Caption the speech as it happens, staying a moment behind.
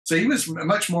So he was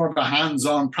much more of a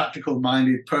hands-on,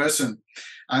 practical-minded person,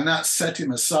 and that set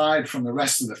him aside from the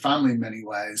rest of the family in many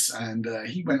ways. And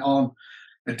he went on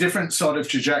a different sort of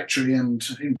trajectory, and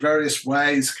in various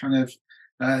ways kind of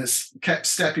kept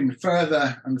stepping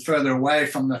further and further away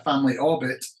from the family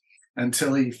orbit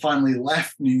until he finally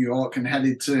left New York and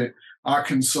headed to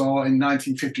Arkansas in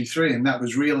 1953. And that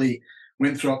was really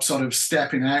Winthrop sort of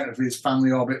stepping out of his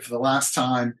family orbit for the last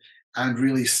time and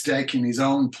really staking his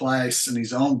own place and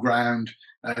his own ground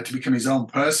to become his own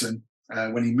person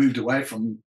when he moved away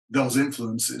from those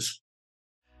influences.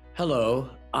 Hello,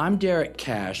 I'm Derek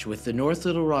Cash with the North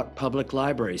Little Rock Public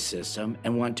Library System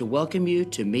and want to welcome you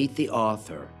to Meet the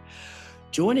Author.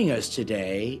 Joining us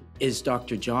today is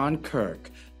Dr. John Kirk,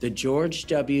 the George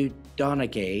W.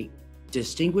 Donaghey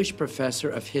Distinguished Professor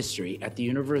of History at the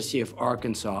University of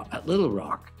Arkansas at Little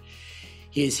Rock.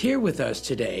 He is here with us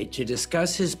today to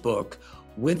discuss his book,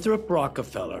 Winthrop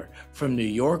Rockefeller, From New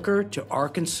Yorker to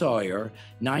Arkansawyer,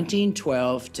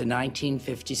 1912 to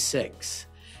 1956.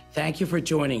 Thank you for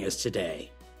joining us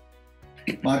today.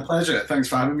 My pleasure. Thanks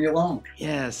for having me along.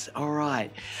 Yes, all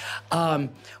right. Why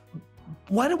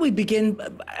don't we begin?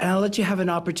 I'll let you have an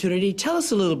opportunity. Tell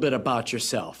us a little bit about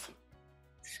yourself.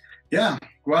 Yeah,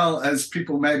 well, as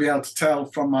people may be able to tell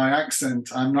from my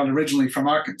accent, I'm not originally from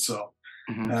Arkansas.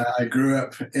 Mm-hmm. I grew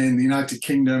up in the United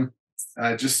Kingdom,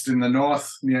 just in the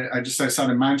north, just outside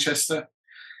of Manchester.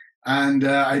 And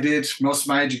I did most of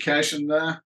my education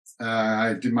there.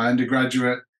 I did my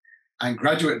undergraduate and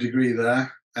graduate degree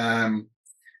there. And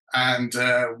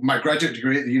my graduate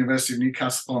degree at the University of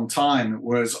Newcastle upon Tyne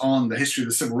was on the history of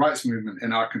the civil rights movement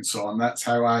in Arkansas. And that's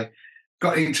how I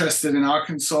got interested in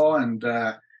Arkansas and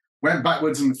went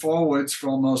backwards and forwards for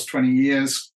almost 20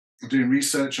 years doing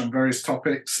research on various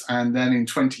topics. And then in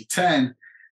 2010,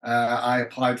 I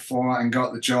applied for and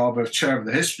got the job of chair of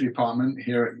the history department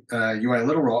here at UA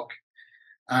Little Rock.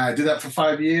 I did that for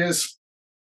 5 years.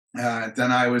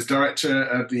 Then I was director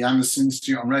of the Anderson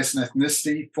Institute on Race and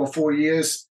Ethnicity for 4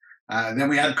 years. Then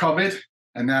we had COVID,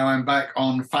 and now I'm back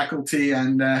on faculty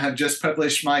and have just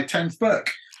published my 10th book,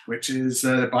 which is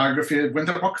a biography of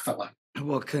Winthrop Rockefeller.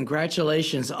 Well,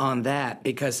 congratulations on that,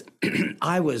 because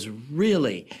I was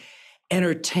really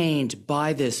entertained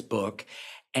by this book,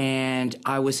 and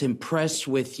I was impressed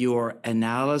with your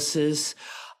analysis,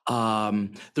 the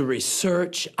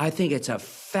research. I think it's a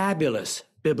fabulous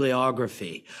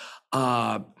bibliography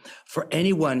for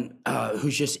anyone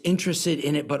who's just interested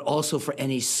in it, but also for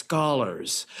any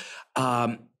scholars.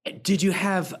 Did you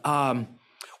have,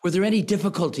 were there any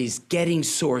difficulties getting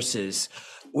sources?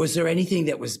 Was there anything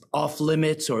that was off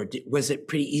limits, or was it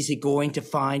pretty easy going to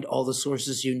find all the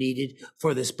sources you needed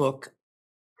for this book?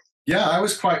 Yeah, I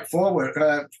was quite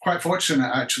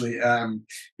fortunate, actually. I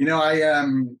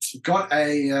got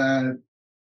a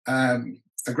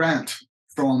grant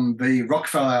from the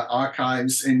Rockefeller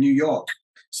Archives in New York.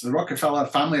 So the Rockefeller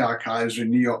Family Archives are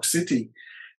in New York City.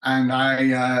 And I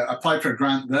applied for a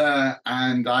grant there,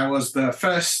 and I was the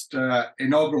first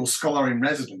inaugural scholar in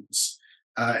residence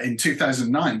in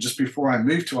 2009, just before I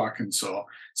moved to Arkansas.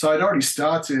 So I'd already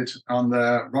started on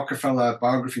the Rockefeller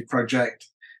biography project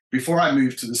before I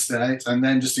moved to the state. And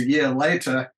then just a year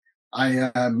later,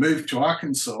 I moved to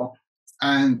Arkansas,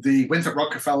 and the Winthrop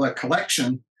Rockefeller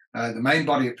collection, the main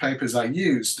body of papers I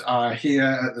used, are here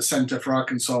at the Center for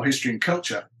Arkansas History and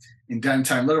Culture in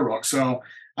downtown Little Rock. So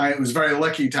I was very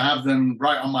lucky to have them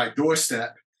right on my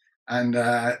doorstep, and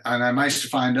I managed to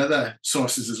find other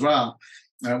sources as well.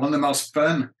 One of the most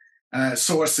fun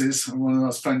sources, one of the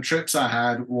most fun trips I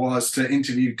had was to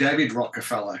interview David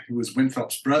Rockefeller, who was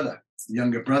Winthrop's brother,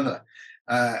 younger brother.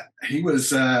 He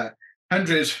was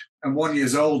 101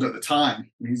 years old at the time.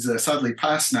 He's sadly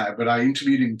passed now, but I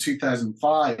interviewed him in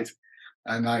 2005,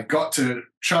 and I got to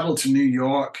travel to New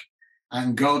York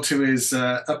and go to his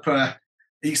Upper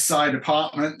East Side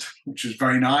apartment, which was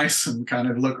very nice, and kind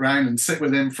of look around and sit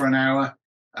with him for an hour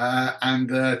and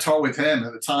talk with him.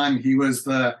 At the time, he was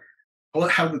held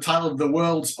the title of the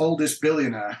world's oldest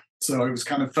billionaire. So it was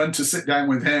kind of fun to sit down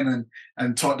with him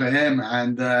and talk to him.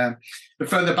 And the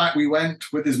further back we went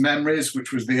with his memories,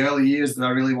 which was the early years that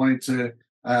I really wanted to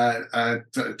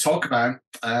talk about,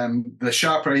 the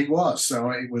sharper he was. So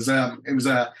it was one of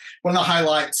the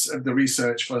highlights of the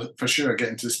research for sure,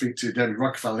 getting to speak to David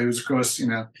Rockefeller, who was, of course,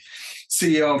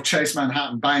 CEO of Chase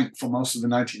Manhattan Bank for most of the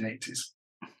 1980s.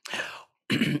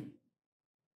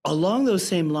 Along those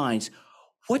same lines,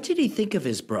 what did he think of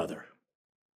his brother?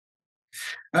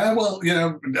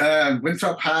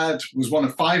 Winthrop was one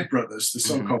of 5 brothers, the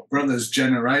so-called brothers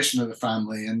generation of the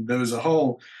family, and there was a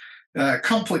whole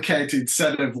complicated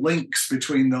set of links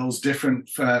between those different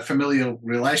familial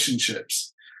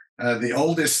relationships. The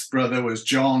oldest brother was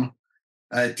John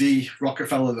D.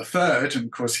 Rockefeller III, and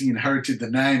of course he inherited the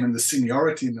name and the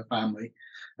seniority in the family.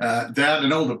 They had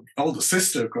an older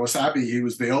sister, of course, Abby, who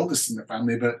was the oldest in the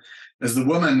family, but as the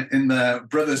woman in the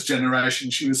brothers'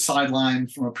 generation, she was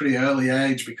sidelined from a pretty early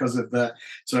age because of the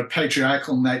sort of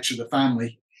patriarchal nature of the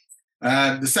family.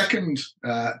 The second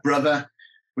brother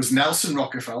was Nelson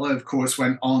Rockefeller, of course,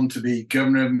 went on to be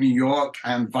governor of New York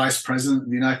and vice president of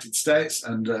the United States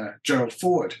under Gerald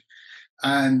Ford.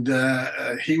 And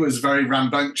he was very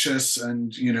rambunctious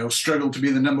and, struggled to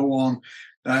be the number one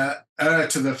heir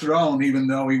to the throne, even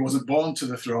though he wasn't born to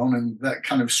the throne, and that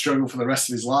kind of struggle for the rest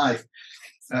of his life.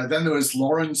 Then there was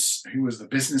Lawrence, who was the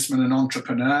businessman and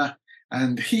entrepreneur,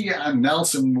 and he and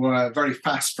Nelson were very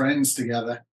fast friends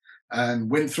together. And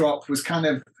Winthrop was kind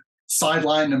of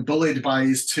sidelined and bullied by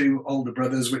his two older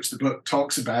brothers, which the book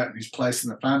talks about, his place in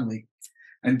the family.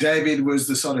 And David was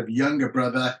the sort of younger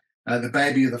brother, the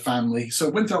baby of the family. So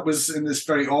Winthrop was in this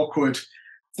very awkward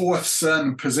fourth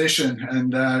son position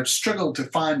and struggled to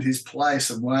find his place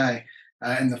and way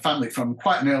in the family from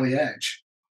quite an early age.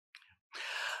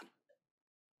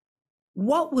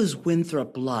 What was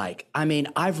Winthrop like? I mean,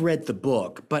 I've read the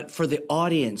book, but for the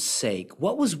audience's sake,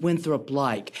 what was Winthrop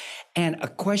like? And a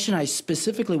question I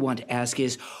specifically want to ask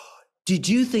is, did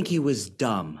you think he was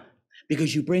dumb?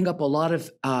 Because you bring up a lot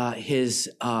of his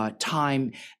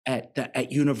time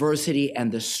at university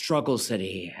and the struggles that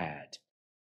he had.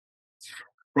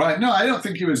 Right. No, I don't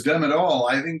think he was dumb at all.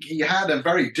 I think he had a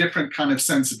very different kind of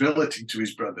sensibility to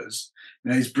his brothers.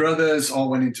 His brothers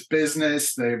all went into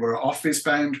business. They were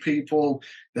office-bound people.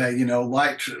 They,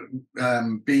 liked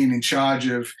being in charge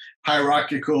of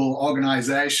hierarchical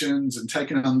organizations and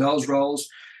taking on those roles.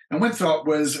 And Winthrop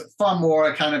was far more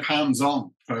a kind of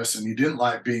hands-on person. He didn't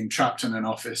like being trapped in an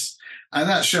office. And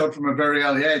that showed from a very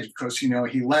early age. Of course, he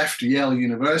left Yale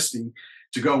University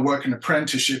to go work an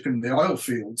apprenticeship in the oil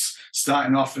fields,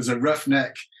 starting off as a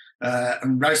roughneck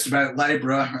and roustabout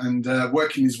laborer and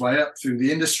working his way up through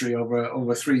the industry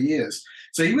over 3 years.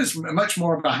 So he was much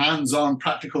more of a hands-on,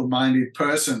 practical-minded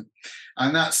person.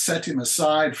 And that set him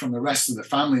aside from the rest of the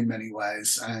family in many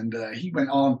ways. And he went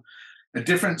on a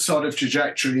different sort of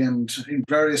trajectory and in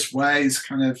various ways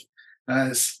kind of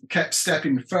kept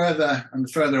stepping further and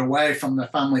further away from the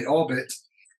family orbit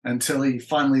until he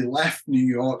finally left New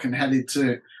York and headed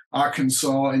to Arkansas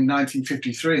in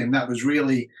 1953. And that was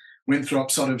really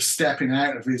Winthrop sort of stepping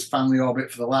out of his family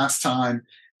orbit for the last time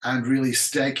and really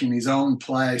staking his own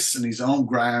place and his own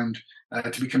ground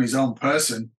to become his own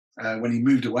person when he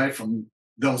moved away from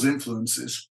those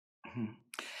influences.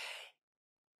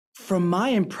 From my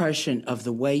impression of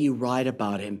the way you write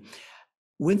about him,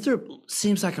 Winthrop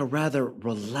seems like a rather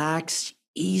relaxed,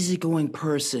 easygoing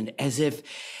person, as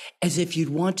if you'd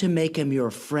want to make him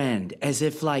your friend, as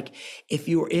if if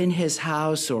you were in his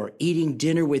house or eating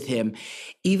dinner with him,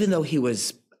 even though he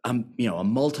was a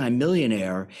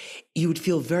multimillionaire, you would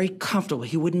feel very comfortable.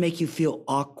 He wouldn't make you feel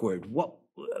awkward. What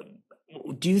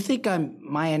do you think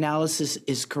my analysis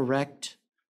is correct?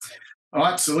 Oh,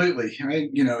 absolutely. I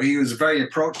mean, he was very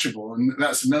approachable, and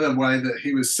that's another way that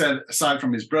he was set aside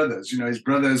from his brothers. His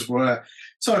brothers were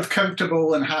sort of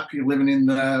comfortable and happy living in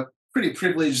the pretty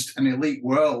privileged and elite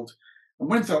world. And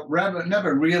Winthrop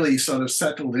never really sort of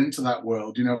settled into that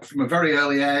world. From a very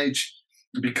early age,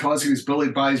 because he was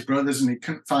bullied by his brothers and he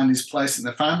couldn't find his place in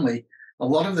the family, a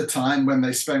lot of the time when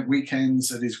they spent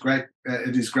weekends at his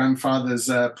grandfather's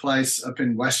place up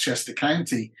in Westchester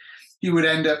County, he would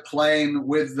end up playing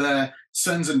with the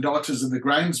sons and daughters of the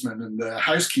groundsmen and the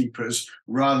housekeepers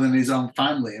rather than his own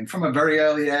family. And from a very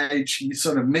early age, he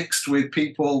sort of mixed with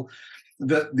people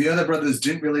that the other brothers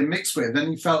didn't really mix with. And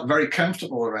he felt very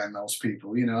comfortable around those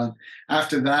people, And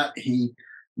after that, he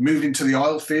moved into the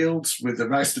oil fields with the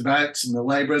roustabouts and the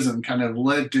laborers and kind of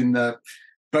lived in the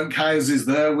bunkhouses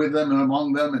there with them and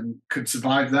among them and could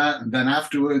survive that. And then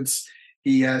afterwards,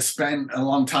 he spent a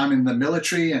long time in the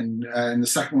military and in the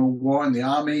Second World War in the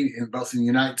army, both in the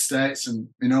United States and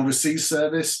in overseas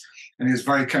service. And he was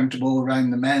very comfortable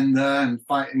around the men there and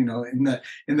fight, in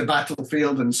the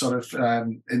battlefield and sort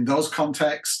of in those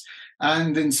contexts.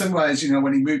 And in some ways,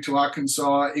 when he moved to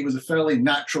Arkansas, he was a fairly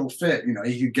natural fit.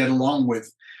 He could get along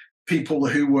with people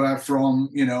who were from,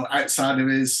 outside of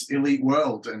his elite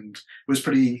world and was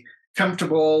pretty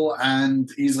comfortable and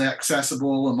easily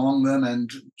accessible among them and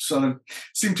sort of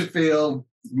seemed to feel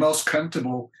most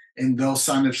comfortable in those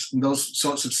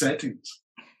sorts of settings.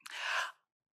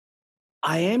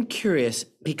 I am curious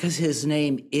because his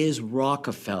name is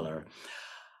Rockefeller.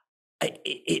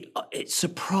 It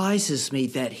surprises me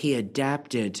that he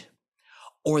adapted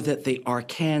or that the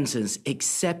Arkansans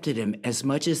accepted him as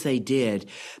much as they did,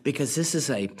 because this is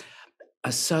a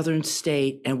southern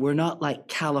state and we're not like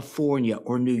California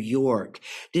or New York.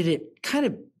 Did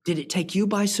it take you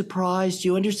by surprise? Do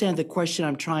you understand the question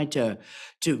I'm trying to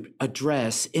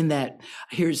address, in that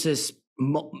here's this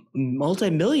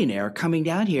multimillionaire coming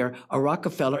down here, a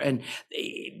Rockefeller, and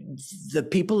the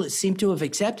people seem to have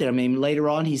accepted. I mean, later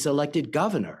on, he's elected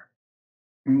governor.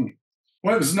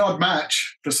 Well, it was an odd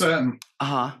match for certain.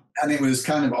 And it was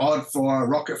kind of odd for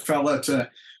Rockefeller to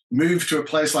move to a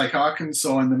place like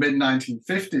Arkansas in the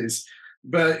mid-1950s.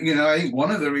 But, I think one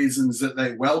of the reasons that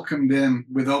they welcomed him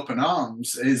with open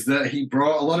arms is that he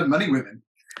brought a lot of money with him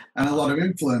and a lot of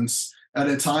influence at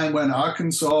a time when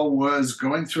Arkansas was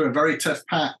going through a very tough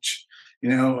patch.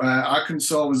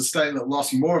 Arkansas was a state that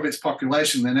lost more of its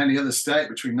population than any other state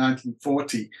between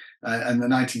 1940 and the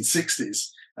 1960s.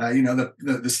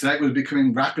 The state was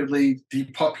becoming rapidly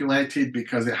depopulated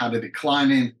because it had a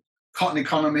declining cotton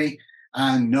economy,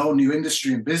 and no new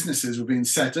industry and businesses were being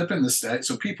set up in the state.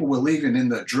 So people were leaving in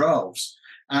their droves,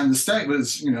 and the state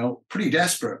was, pretty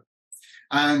desperate.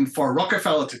 And for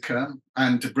Rockefeller to come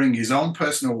and to bring his own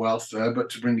personal wealth there, but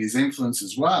to bring his influence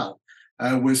as well,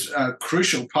 was a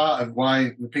crucial part of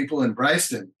why the people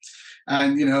embraced him.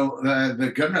 And,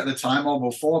 the governor at the time,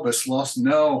 Orville Forbes, lost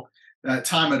no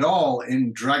time at all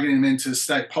in dragging him into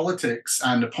state politics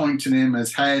and appointing him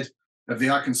as head of the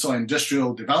Arkansas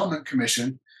Industrial Development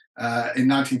Commission in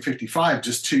 1955,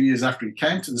 just 2 years after he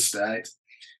came to the state.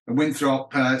 And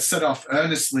Winthrop set off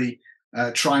earnestly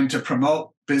trying to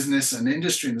promote business and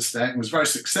industry in the state, and was very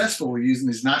successful using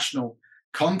his national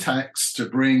contacts to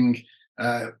bring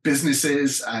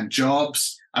businesses and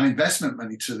jobs and investment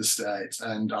money to the state.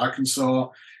 And Arkansas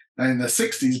in the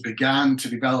 60s began to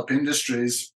develop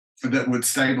industries that would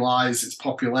stabilize its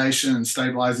population and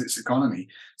stabilize its economy.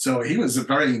 So he was a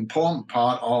very important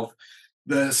part of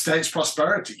the state's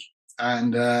prosperity.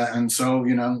 And so,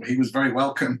 he was very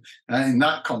welcome in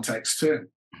that context too.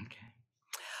 Okay.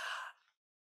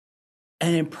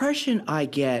 An impression I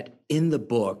get in the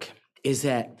book is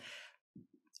that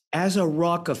as a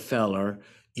Rockefeller,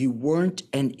 you weren't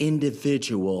an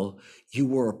individual, you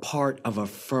were a part of a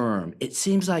firm. It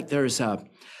seems like there's a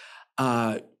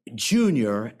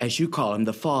Junior, as you call him,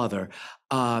 the father,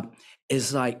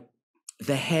 is like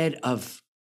the head of,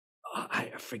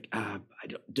 I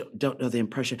don't know the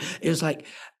impression. It was like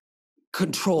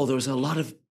control. There was a lot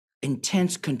of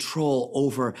intense control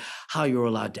over how you're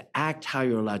allowed to act, how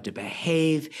you're allowed to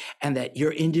behave, and that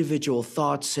your individual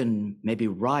thoughts and maybe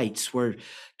rights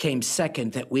came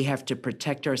second, that we have to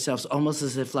protect ourselves almost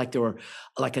as if like they were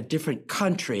like a different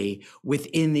country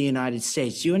within the United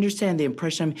States. Do you understand the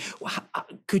impression?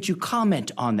 Could you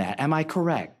comment on that? Am I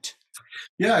correct?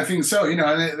 Yeah, I think so. And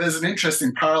there's an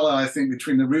interesting parallel, I think,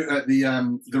 between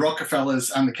the Rockefellers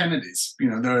and the Kennedys.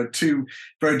 There are two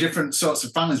very different sorts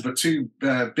of families, but two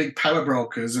big power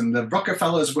brokers. And the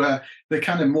Rockefellers were the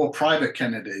kind of more private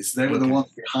Kennedys. They were the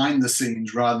ones behind the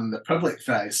scenes rather than the public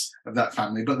face of that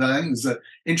family. But I think there's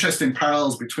interesting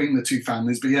parallels between the two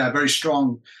families. But yeah, a very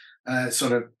strong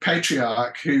sort of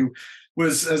patriarch who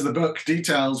was, as the book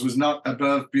details, was not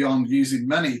above beyond using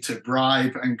money to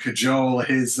bribe and cajole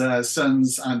his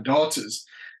sons and daughters.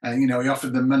 He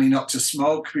offered them money not to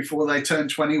smoke before they turned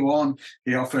 21.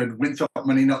 He offered Winthrop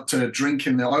money not to drink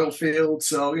in the oil field.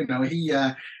 So, he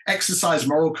exercised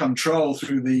moral control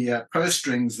through the purse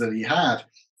strings that he had.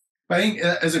 I think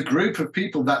as a group of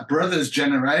people, that brothers'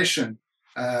 generation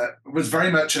was very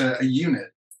much a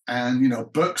unit. And,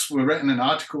 books were written and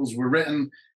articles were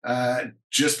written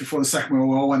just before the Second World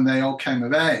War, when they all came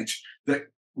of age, that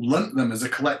lumped them as a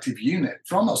collective unit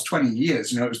for almost 20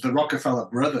 years. It was the Rockefeller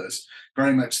brothers,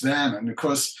 very much them. And of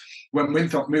course, when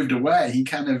Winthrop moved away, he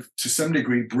kind of, to some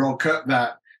degree, broke up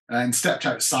that and stepped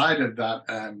outside of that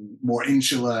more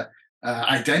insular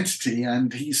identity,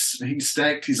 and he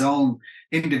staked his own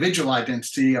individual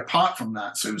identity apart from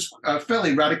that. So it was a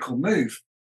fairly radical move,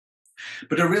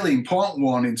 but a really important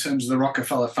one in terms of the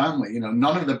Rockefeller family.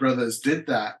 None of the brothers did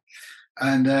that.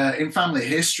 And in family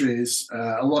histories,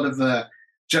 a lot of the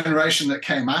generation that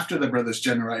came after the brothers'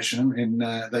 generation,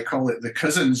 they call it the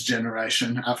cousins'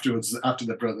 generation afterwards, after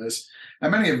the brothers,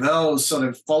 and many of those sort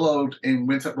of followed in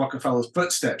Winthrop Rockefeller's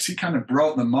footsteps. He kind of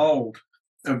broke the mold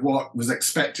of what was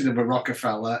expected of a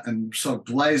Rockefeller and sort of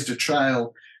blazed a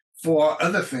trail for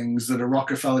other things that a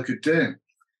Rockefeller could do.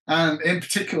 And in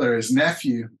particular, his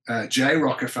nephew, J.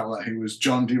 Rockefeller, who was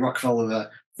John D.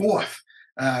 Rockefeller IV,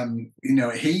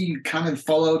 he kind of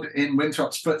followed in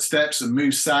Winthrop's footsteps and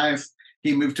moved south.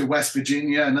 He moved to West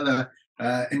Virginia, another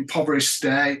impoverished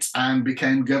state, and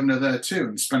became governor there too,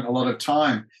 and spent a lot of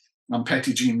time on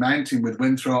Petty Jean Mountain with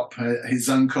Winthrop, his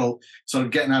uncle, sort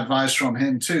of getting advice from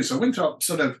him too. So Winthrop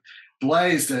sort of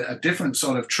blazed a different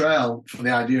sort of trail for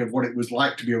the idea of what it was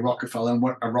like to be a Rockefeller and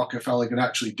what a Rockefeller could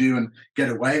actually do and get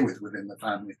away with within the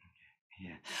family.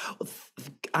 Yeah. Well,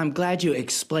 I'm glad you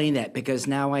explained that, because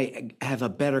now I have a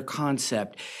better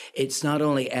concept. It's not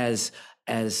only as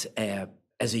a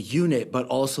unit, but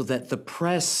also that the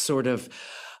press sort of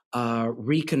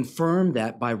reconfirmed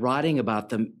that by writing about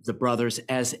the brothers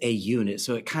as a unit.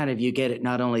 So it kind of, you get it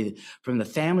not only from the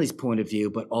family's point of view,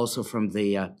 but also from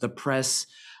the press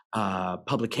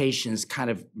publications kind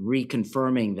of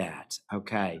reconfirming that.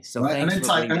 Okay, so right. And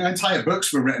entire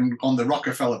books were written on the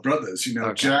Rockefeller brothers. You know,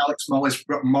 okay. J. Alex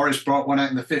Morris brought one out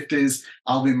in the 50s.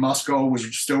 Alvin Moscow was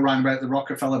still writing about the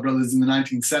Rockefeller brothers in the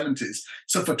 1970s.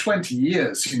 So for 20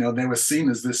 years, you know, they were seen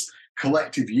as this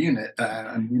collective unit,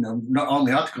 and you know, not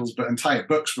only articles but entire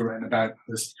books were written about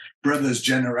this brothers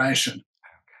generation.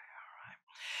 Okay, all right.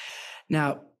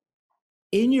 Now,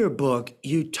 in your book,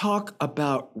 you talk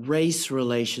about race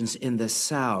relations in the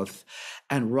South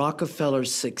and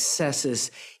Rockefeller's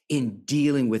successes in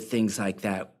dealing with things like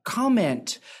that.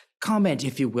 Comment,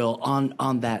 if you will,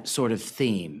 on that sort of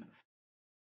theme.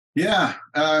 Yeah,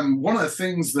 one of the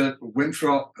things that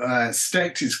Winthrop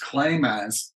staked his claim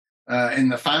as in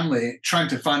the family, trying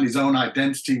to find his own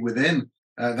identity within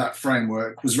that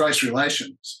framework, was race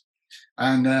relations.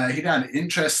 And he'd had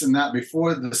interest in that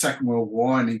before the Second World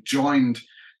War, and he joined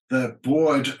the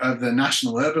board of the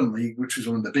National Urban League, which was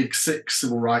one of the big 6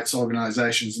 civil rights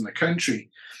organizations in the country.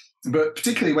 But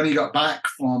particularly when he got back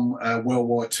from World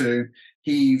War II,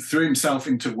 he threw himself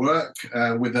into work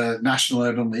with the National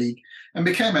Urban League and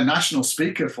became a national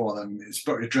speaker for them.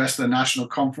 He addressed their national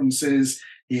conferences.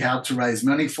 He helped to raise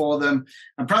money for them.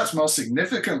 And perhaps most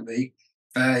significantly,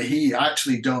 he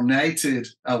actually donated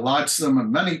a large sum of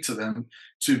money to them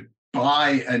to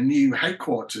buy a new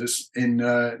headquarters in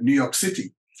New York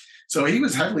City. So he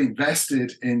was heavily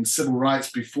invested in civil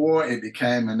rights before it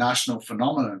became a national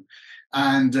phenomenon,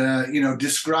 and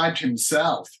described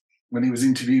himself when he was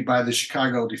interviewed by the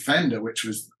Chicago Defender, which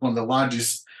was one of the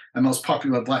largest and most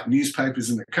popular Black newspapers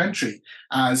in the country,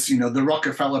 as, you know, the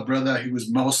Rockefeller brother who was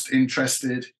most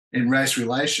interested in race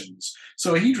relations.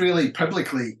 So he'd really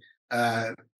publicly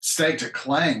staked a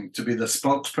claim to be the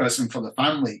spokesperson for the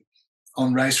family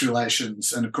on race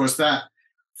relations. And of course, that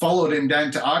followed him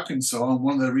down to Arkansas. And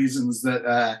one of the reasons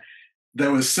that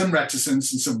there was some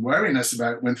reticence and some wariness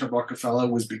about Winthrop Rockefeller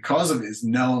was because of his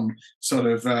known sort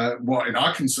of what in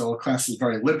Arkansas classed as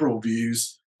very liberal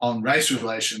views on race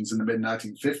relations in the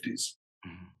mid-1950s.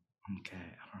 Okay,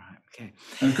 all right, okay.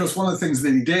 And of course, one of the things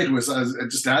that he did was,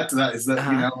 just to add to that, is that,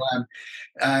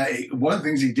 one of the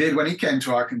things he did when he came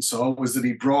to Arkansas was that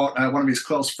he brought one of his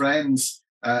close friends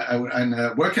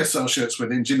and work associates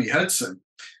with him, Jimmy Hudson,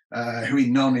 who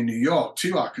he'd known in New York,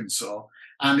 to Arkansas,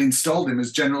 and installed him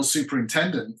as general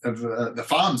superintendent of the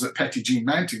farms at Petty Jean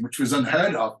Mountain, which was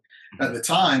unheard of at the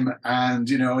time. And,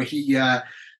 you know, he,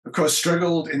 of course,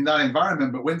 struggled in that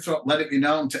environment, but Winthrop let it be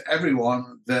known to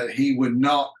everyone that he would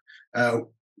not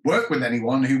work with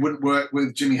anyone who wouldn't work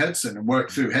with Jimmy Hudson and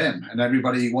work through him. And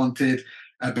everybody wanted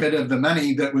a bit of the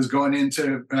money that was going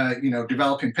into,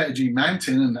 developing Petty Jean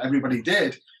Mountain, and everybody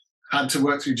had to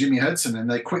work through Jimmy Hudson, and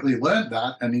they quickly learned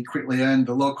that, and he quickly earned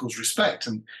the locals' respect,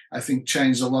 and I think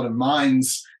changed a lot of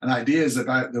minds and ideas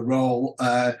about the role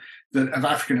of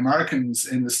African Americans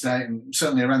in the state, and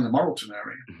certainly around the Morrilton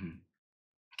area. Mm-hmm.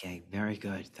 Okay, very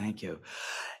good. Thank you.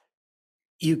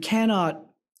 You cannot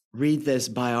read this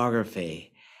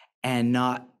biography and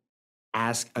not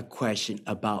ask a question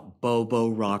about Bobo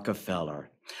Rockefeller.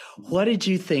 What did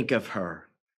you think of her?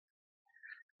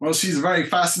 Well, she's a very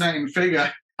fascinating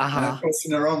figure. Of course,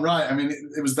 in her own right. I mean,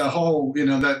 it was the whole,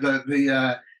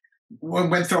 when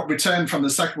Winthrop returned from the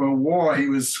Second World War, he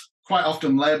was quite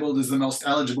often labeled as the most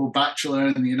eligible bachelor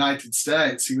in the United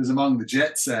States. He was among the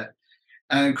jet set.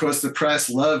 And of course, the press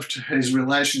loved his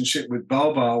relationship with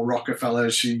Bobo Rockefeller,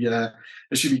 as she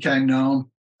became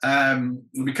known,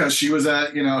 because she was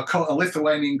a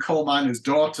Lithuanian coal miner's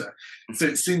daughter. So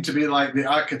it seemed to be like the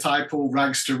archetypal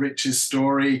rags to riches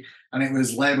story. And it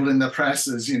was labeled in the press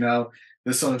as, you know,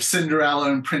 the sort of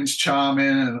Cinderella and Prince Charming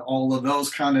and all of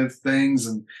those kind of things.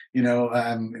 And,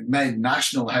 it made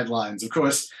national headlines. Of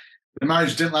course, the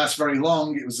marriage didn't last very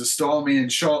long. It was a stormy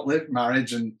and short-lived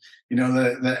marriage. And,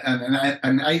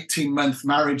 an 18-month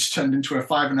marriage turned into a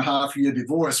 5.5-year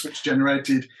divorce, which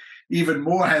generated even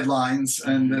more headlines.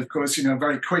 And, of course,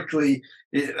 very quickly,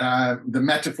 the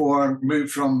metaphor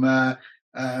moved from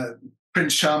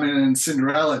Prince Charming and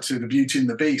Cinderella to the Beauty and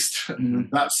the Beast. And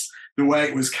that's the way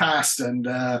it was cast. And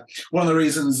one of the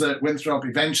reasons that Winthrop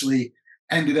eventually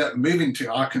ended up moving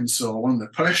to Arkansas. One of the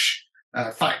push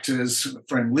factors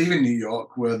for him leaving New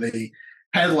York were the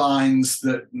headlines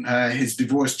that his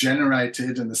divorce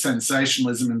generated and the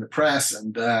sensationalism in the press.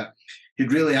 And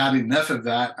he'd really had enough of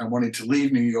that and wanted to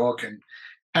leave New York and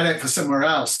head out for somewhere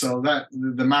else. So that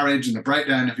the marriage and the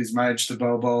breakdown of his marriage to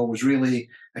Bobo was really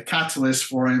a catalyst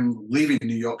for him leaving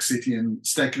New York City and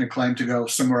staking a claim to go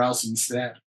somewhere else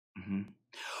instead. Mm-hmm.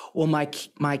 Well,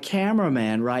 my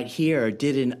cameraman right here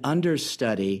did an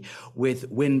understudy with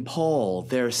Win Paul,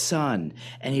 their son,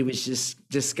 and he was just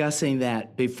discussing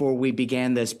that before we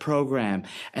began this program.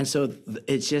 And so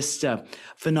it's just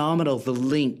phenomenal, the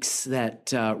links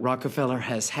that Rockefeller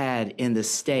has had in the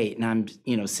state. And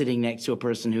I'm, sitting next to a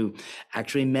person who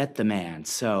actually met the man.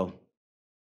 So.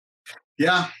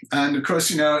 Yeah, and of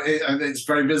course, it's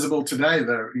very visible today.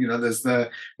 There's the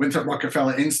Winthrop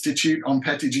Rockefeller Institute on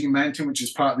Petit Mountain, which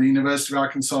is part of the University of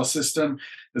Arkansas system.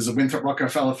 There's the Winthrop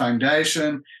Rockefeller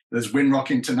Foundation. There's WinRock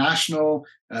International.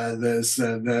 There's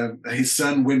his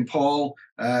son, Win Paul.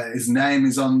 His name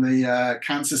is on the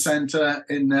Cancer Center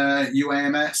in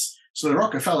UAMS. So the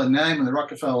Rockefeller name and the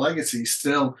Rockefeller legacy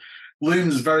still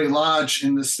looms very large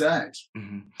in the state.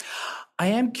 Mm-hmm. I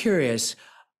am curious.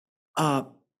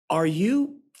 Are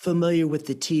you familiar with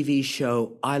the TV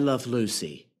show I Love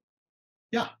Lucy?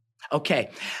 Yeah. Okay.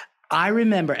 I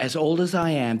remember, as old as I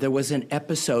am, there was an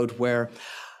episode where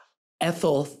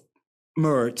Ethel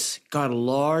Mertz got a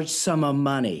large sum of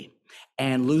money,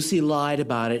 and Lucy lied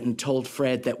about it and told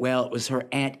Fred that, well, it was her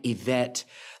Aunt Yvette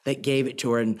that gave it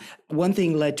to her. And one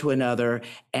thing led to another,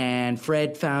 and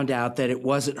Fred found out that it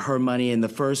wasn't her money in the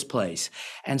first place.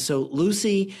 And so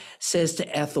Lucy says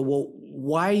to Ethel, well,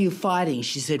 why are you fighting?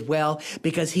 She said, well,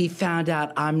 because he found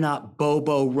out I'm not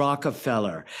Bobo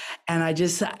Rockefeller. And I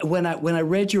just, when I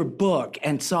read your book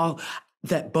and saw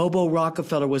that Bobo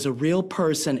Rockefeller was a real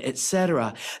person, et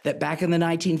cetera, that back in the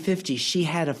 1950s, she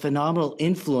had a phenomenal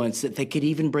influence that they could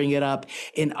even bring it up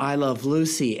in I Love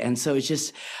Lucy. And so it's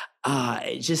just,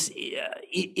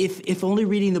 if only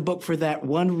reading the book for that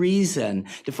one reason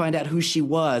to find out who she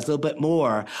was a little bit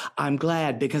more, I'm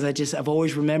glad, because I've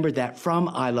always remembered that from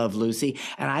I Love Lucy,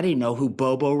 and I didn't know who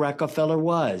Bobo Rockefeller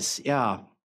was. Yeah.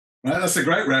 Well, that's a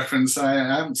great reference. I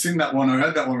haven't seen that one or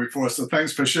heard that one before, so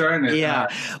thanks for sharing it. Yeah.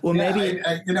 Well, maybe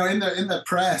in the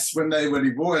press when they were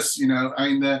divorced,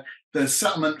 the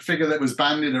settlement figure that was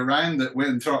bandied around that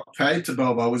Winthrop paid to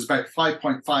Bobo was about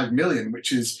 $5.5 million,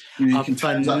 which is a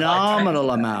phenomenal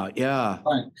amount. Yeah.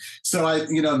 Right. So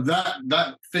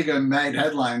that figure made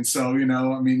headlines. So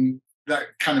that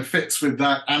kind of fits with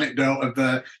that anecdote of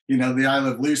the I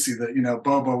Love Lucy, that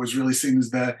Bobo was really seen as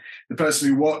the person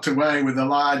who walked away with a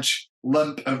large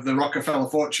lump of the Rockefeller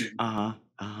fortune.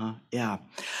 Yeah.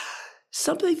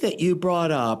 Something that you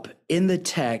brought up in the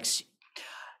text.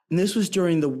 And this was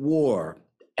during the war,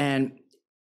 and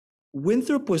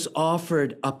Winthrop was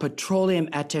offered a petroleum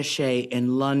attaché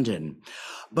in London,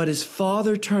 but his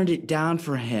father turned it down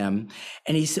for him.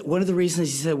 And he said one of the reasons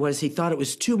he said was he thought it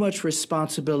was too much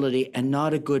responsibility and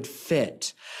not a good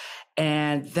fit.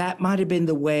 And that might have been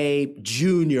the way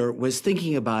Junior was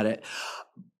thinking about it.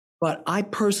 But I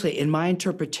personally, in my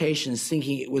interpretations,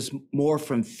 thinking it was more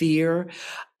from fear,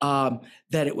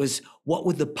 that it was, what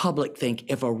would the public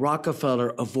think if a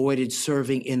Rockefeller avoided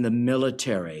serving in the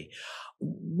military?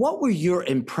 What were your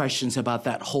impressions about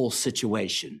that whole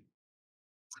situation?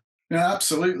 Yeah,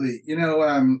 absolutely.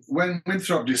 When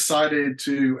Winthrop decided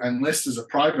to enlist as a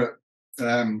private,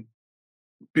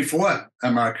 before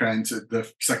America entered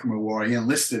the Second World War, he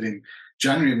enlisted in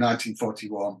January of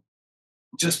 1941.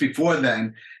 Just before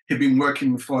then, he'd been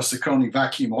working for Saucony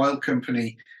Vacuum Oil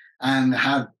Company and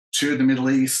had toured the Middle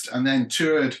East and then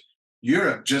toured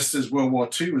Europe just as World War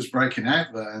II was breaking out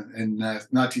there in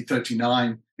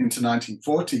 1939 into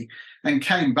 1940, and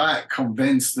came back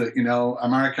convinced that,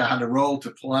 America had a role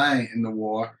to play in the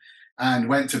war, and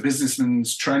went to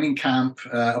businessmen's training camp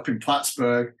up in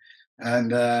Plattsburgh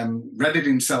and readied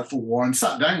himself for war and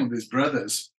sat down with his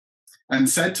brothers and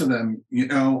said to them,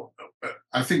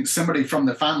 I think somebody from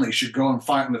the family should go and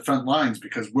fight on the front lines,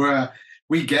 because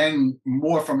we gain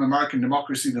more from American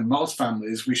democracy than most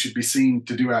families. We should be seen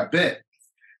to do our bit.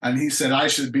 And he said, I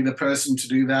should be the person to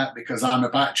do that because I'm a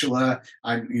bachelor.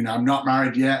 I'm not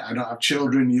married yet. I don't have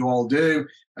children. You all do.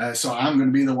 So I'm going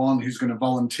to be the one who's going to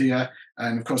volunteer.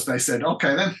 And of course they said,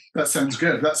 okay, then that sounds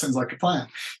good. That sounds like a plan.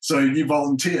 So you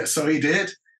volunteer. So he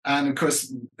did. And of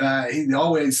course, he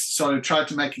always sort of tried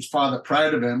to make his father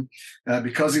proud of him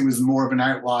because he was more of an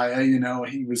outlier.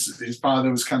 His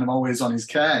father was kind of always on his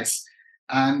case.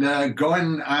 And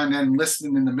going and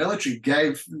enlisting in the military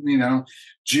gave,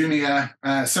 Junior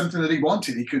something that he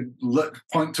wanted. He could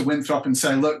point to Winthrop and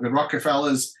say, look, the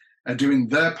Rockefellers are doing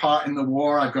their part in the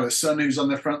war. I've got a son who's on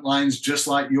the front lines just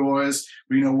like yours.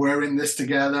 We're in this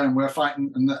together and we're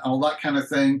fighting and all that kind of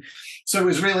thing. So it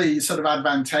was really sort of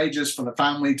advantageous for the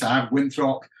family to have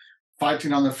Winthrop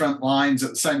fighting on the front lines.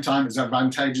 At the same time, it's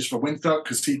advantageous for Winthrop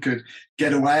because he could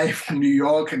get away from New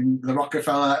York and the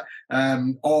Rockefeller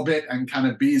orbit and kind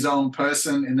of be his own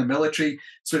person in the military.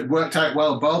 So it worked out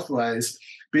well both ways.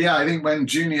 But yeah, I think when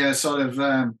Junior sort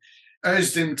of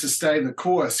urged him to stay the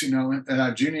course,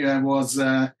 Junior was,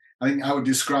 I think I would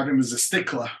describe him as a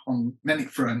stickler on many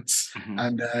fronts. Mm-hmm.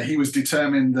 And he was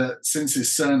determined that since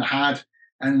his son had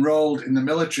enrolled in the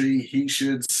military, he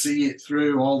should see it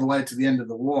through all the way to the end of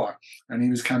the war. And he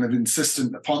was kind of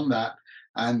insistent upon that.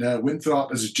 And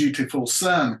Winthrop, as a dutiful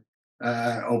son,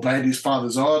 obeyed his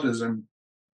father's orders and,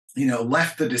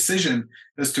 left the decision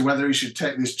as to whether he should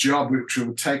take this job, which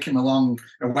would take him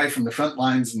away from the front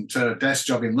lines and to a desk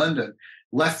job in London,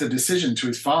 left the decision to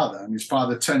his father. And his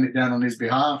father turned it down on his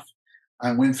behalf.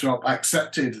 And Winthrop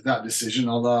accepted that decision,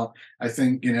 although I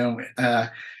think,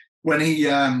 when he,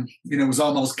 was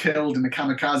almost killed in a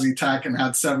kamikaze attack and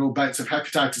had several bouts of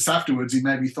hepatitis afterwards, he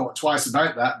maybe thought twice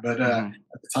about that. But at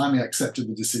the time, he accepted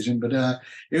the decision. But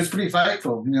it was pretty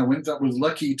fateful. Winthrop was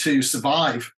lucky to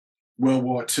survive World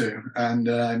War II. And,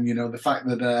 the fact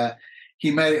that he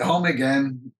made it home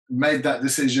again made that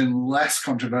decision less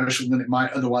controversial than it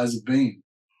might otherwise have been.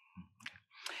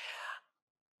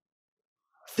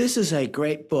 This is a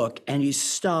great book, and you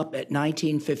stop at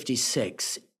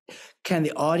 1956. Can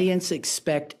the audience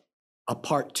expect a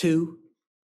part 2?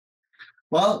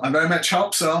 Well, I very much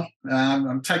hope so.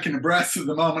 I'm taking a breath at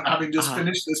the moment, having just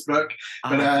finished this book.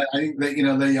 But I think that,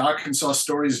 the Arkansas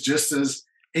story is just as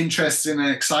interesting and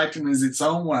exciting as its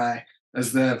own way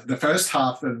as the first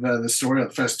half of the story, or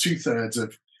the first 2/3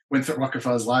 of Winthrop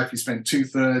Rockefeller's life. He spent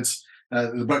 2/3,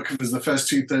 the book was the first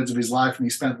 2/3 of his life, and he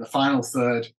spent the final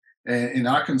third in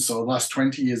Arkansas, the last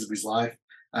 20 years of his life.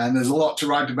 And there's a lot to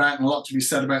write about and a lot to be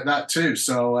said about that too.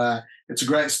 So it's a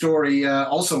great story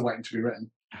also waiting to be written.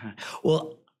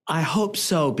 Well, I hope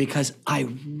so, because I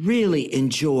really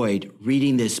enjoyed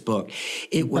reading this book.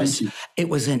 It was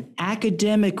an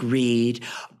academic read,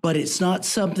 but it's not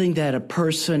something that a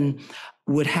person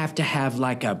would have to have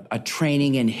like a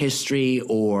training in history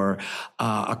or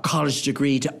a college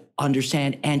degree to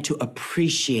understand and to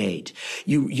appreciate.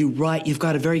 You've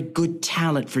got a very good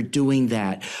talent for doing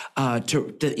that.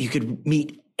 That you could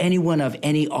meet anyone of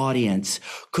any audience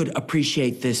could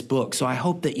appreciate this book. So I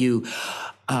hope that you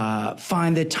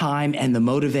find the time and the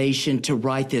motivation to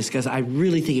write this, because I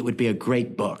really think it would be a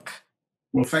great book.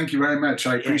 Well, thank you very much.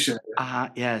 I appreciate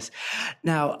it. Yes.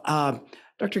 Now,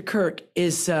 Dr. Kirk,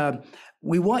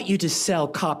 we want you to sell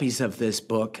copies of this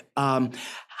book.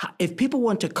 If people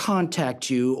want to contact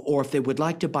you, or if they would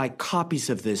like to buy copies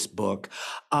of this book,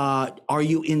 are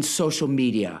you in social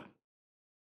media?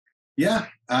 Yeah,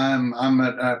 I'm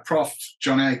at Prof.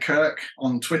 John A. Kirk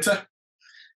on Twitter.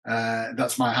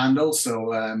 That's my handle,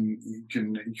 so you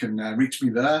can reach me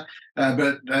there.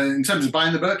 But in terms of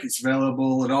buying the book, it's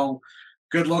available at all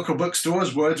good local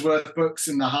bookstores. Wordsworth Books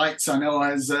in the Heights, I know,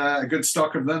 has a good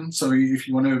stock of them. So if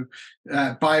you want to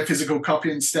buy a physical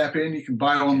copy and step in, you can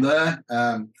buy one there.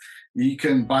 You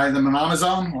can buy them on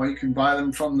Amazon, or you can buy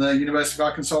them from the University of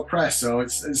Arkansas Press. So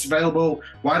it's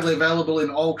widely available in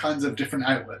all kinds of different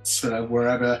outlets,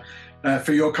 wherever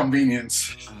for your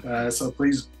convenience. So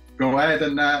please go ahead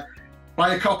and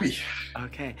buy a copy.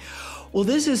 Okay. Well,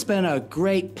 this has been a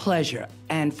great pleasure.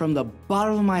 And from the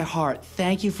bottom of my heart,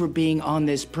 thank you for being on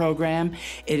this program.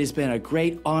 It has been a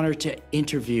great honor to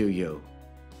interview you.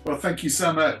 Well, thank you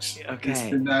so much. Okay. It's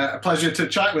been a pleasure to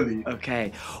chat with you.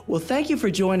 Okay. Well, thank you for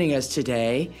joining us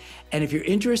today. And if you're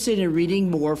interested in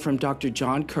reading more from Dr.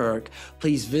 John Kirk,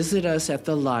 please visit us at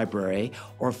the library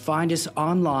or find us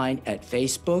online at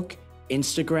Facebook,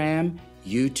 Instagram,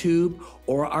 YouTube,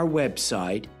 or our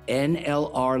website,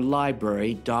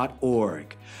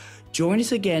 nlrlibrary.org. Join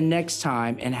us again next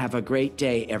time, and have a great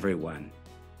day, everyone.